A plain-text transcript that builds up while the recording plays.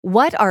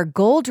What are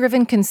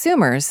goal-driven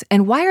consumers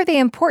and why are they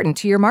important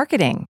to your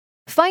marketing?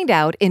 Find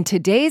out in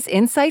today's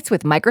Insights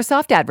with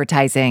Microsoft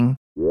Advertising.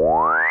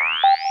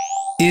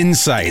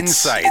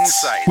 Insights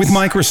with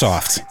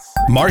Microsoft.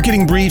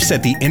 Marketing briefs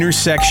at the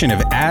intersection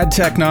of ad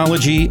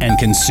technology and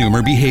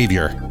consumer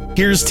behavior.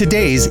 Here's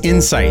today's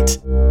insight.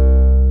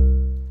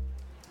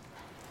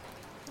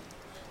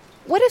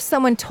 What if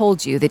someone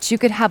told you that you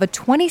could have a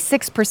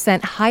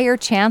 26% higher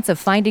chance of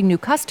finding new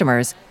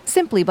customers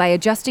simply by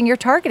adjusting your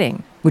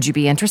targeting? Would you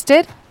be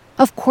interested?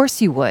 Of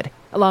course you would,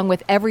 along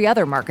with every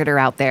other marketer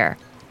out there.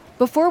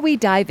 Before we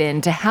dive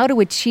into how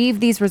to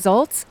achieve these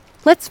results,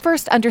 let's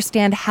first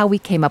understand how we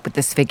came up with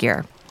this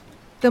figure.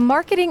 The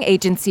marketing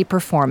agency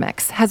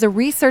Performix has a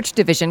research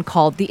division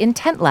called the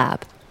Intent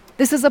Lab.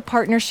 This is a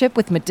partnership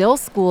with Medill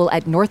School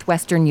at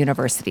Northwestern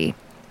University.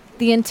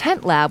 The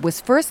Intent Lab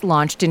was first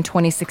launched in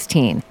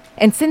 2016,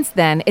 and since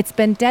then it's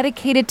been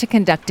dedicated to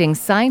conducting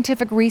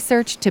scientific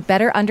research to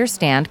better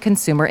understand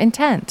consumer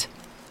intent.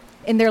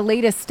 In their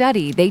latest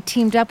study, they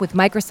teamed up with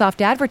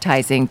Microsoft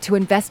Advertising to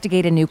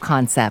investigate a new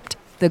concept,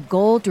 the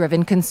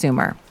goal-driven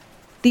consumer.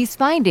 These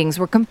findings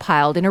were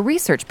compiled in a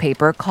research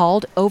paper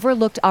called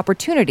Overlooked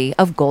Opportunity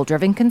of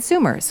Goal-Driven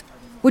Consumers,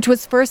 which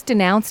was first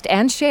announced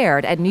and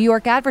shared at New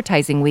York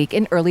Advertising Week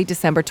in early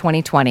December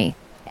 2020,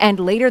 and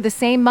later the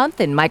same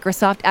month in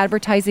Microsoft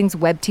Advertising's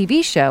web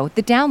TV show,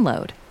 The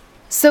Download.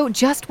 So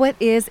just what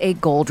is a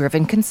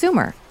goal-driven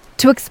consumer?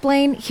 To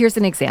explain, here's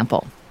an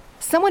example.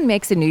 Someone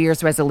makes a New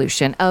Year's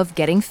resolution of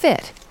getting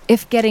fit.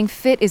 If getting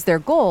fit is their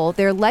goal,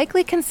 they're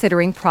likely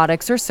considering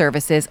products or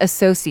services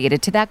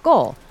associated to that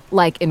goal,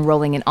 like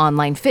enrolling in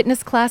online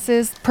fitness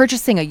classes,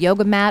 purchasing a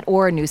yoga mat,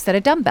 or a new set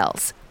of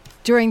dumbbells.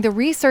 During the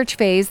research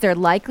phase, they're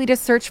likely to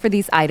search for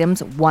these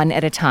items one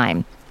at a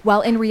time,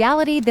 while in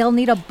reality, they'll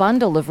need a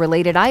bundle of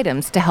related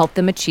items to help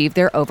them achieve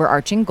their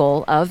overarching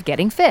goal of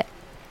getting fit.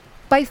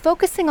 By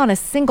focusing on a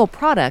single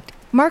product,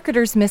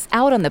 marketers miss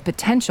out on the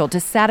potential to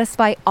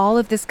satisfy all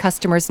of this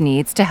customer's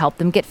needs to help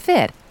them get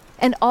fit,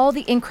 and all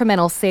the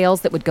incremental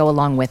sales that would go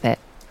along with it.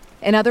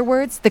 In other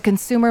words, the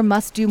consumer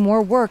must do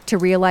more work to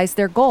realize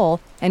their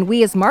goal, and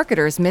we as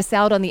marketers miss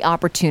out on the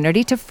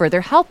opportunity to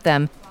further help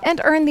them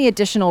and earn the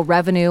additional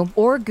revenue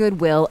or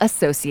goodwill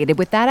associated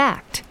with that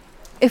act.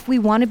 If we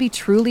want to be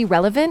truly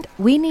relevant,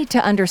 we need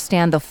to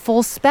understand the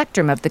full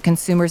spectrum of the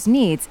consumer's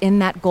needs in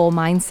that goal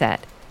mindset.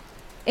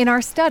 In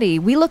our study,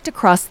 we looked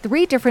across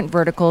 3 different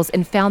verticals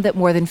and found that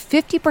more than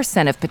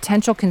 50% of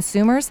potential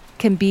consumers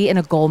can be in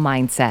a goal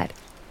mindset.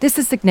 This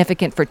is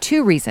significant for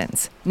 2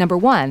 reasons. Number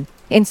 1,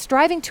 in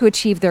striving to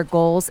achieve their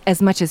goals,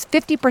 as much as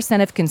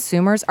 50% of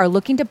consumers are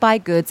looking to buy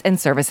goods and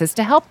services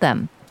to help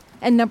them.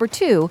 And number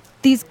 2,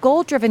 these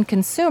goal-driven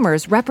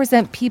consumers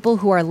represent people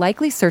who are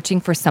likely searching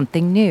for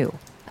something new,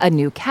 a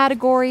new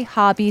category,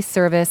 hobby,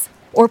 service,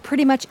 or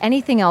pretty much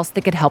anything else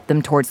that could help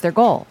them towards their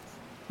goal.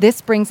 This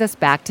brings us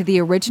back to the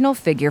original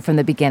figure from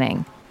the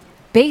beginning.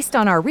 Based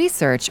on our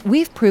research,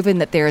 we've proven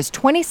that there is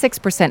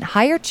 26%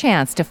 higher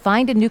chance to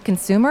find a new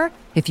consumer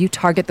if you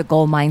target the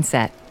goal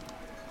mindset.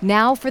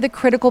 Now for the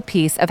critical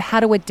piece of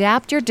how to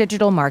adapt your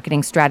digital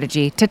marketing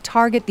strategy to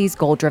target these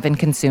goal-driven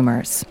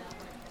consumers.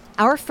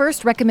 Our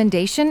first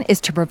recommendation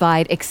is to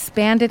provide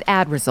expanded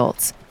ad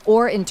results,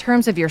 or in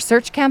terms of your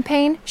search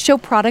campaign, show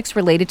products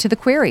related to the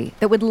query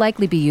that would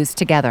likely be used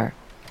together.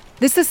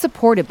 This is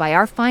supported by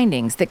our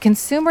findings that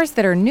consumers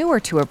that are newer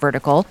to a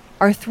vertical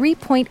are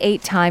 3.8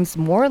 times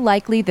more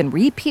likely than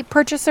repeat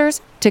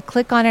purchasers to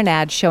click on an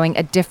ad showing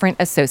a different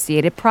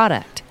associated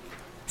product.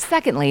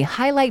 Secondly,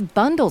 highlight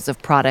bundles of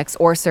products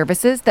or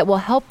services that will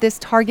help this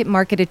target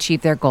market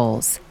achieve their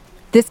goals.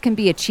 This can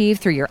be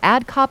achieved through your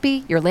ad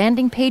copy, your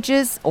landing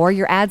pages, or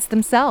your ads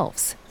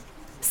themselves.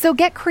 So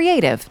get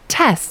creative,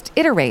 test,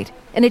 iterate,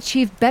 and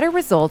achieve better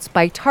results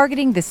by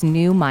targeting this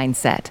new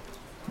mindset,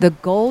 the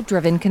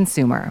goal-driven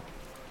consumer.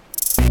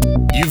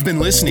 You've been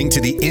listening to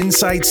the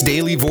Insights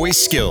Daily Voice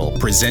Skill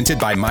presented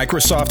by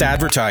Microsoft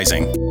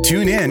Advertising.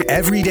 Tune in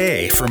every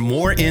day for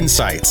more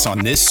insights on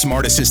this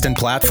Smart Assistant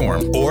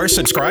platform, or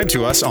subscribe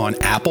to us on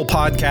Apple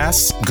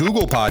Podcasts,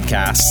 Google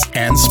Podcasts,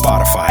 and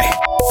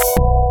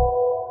Spotify.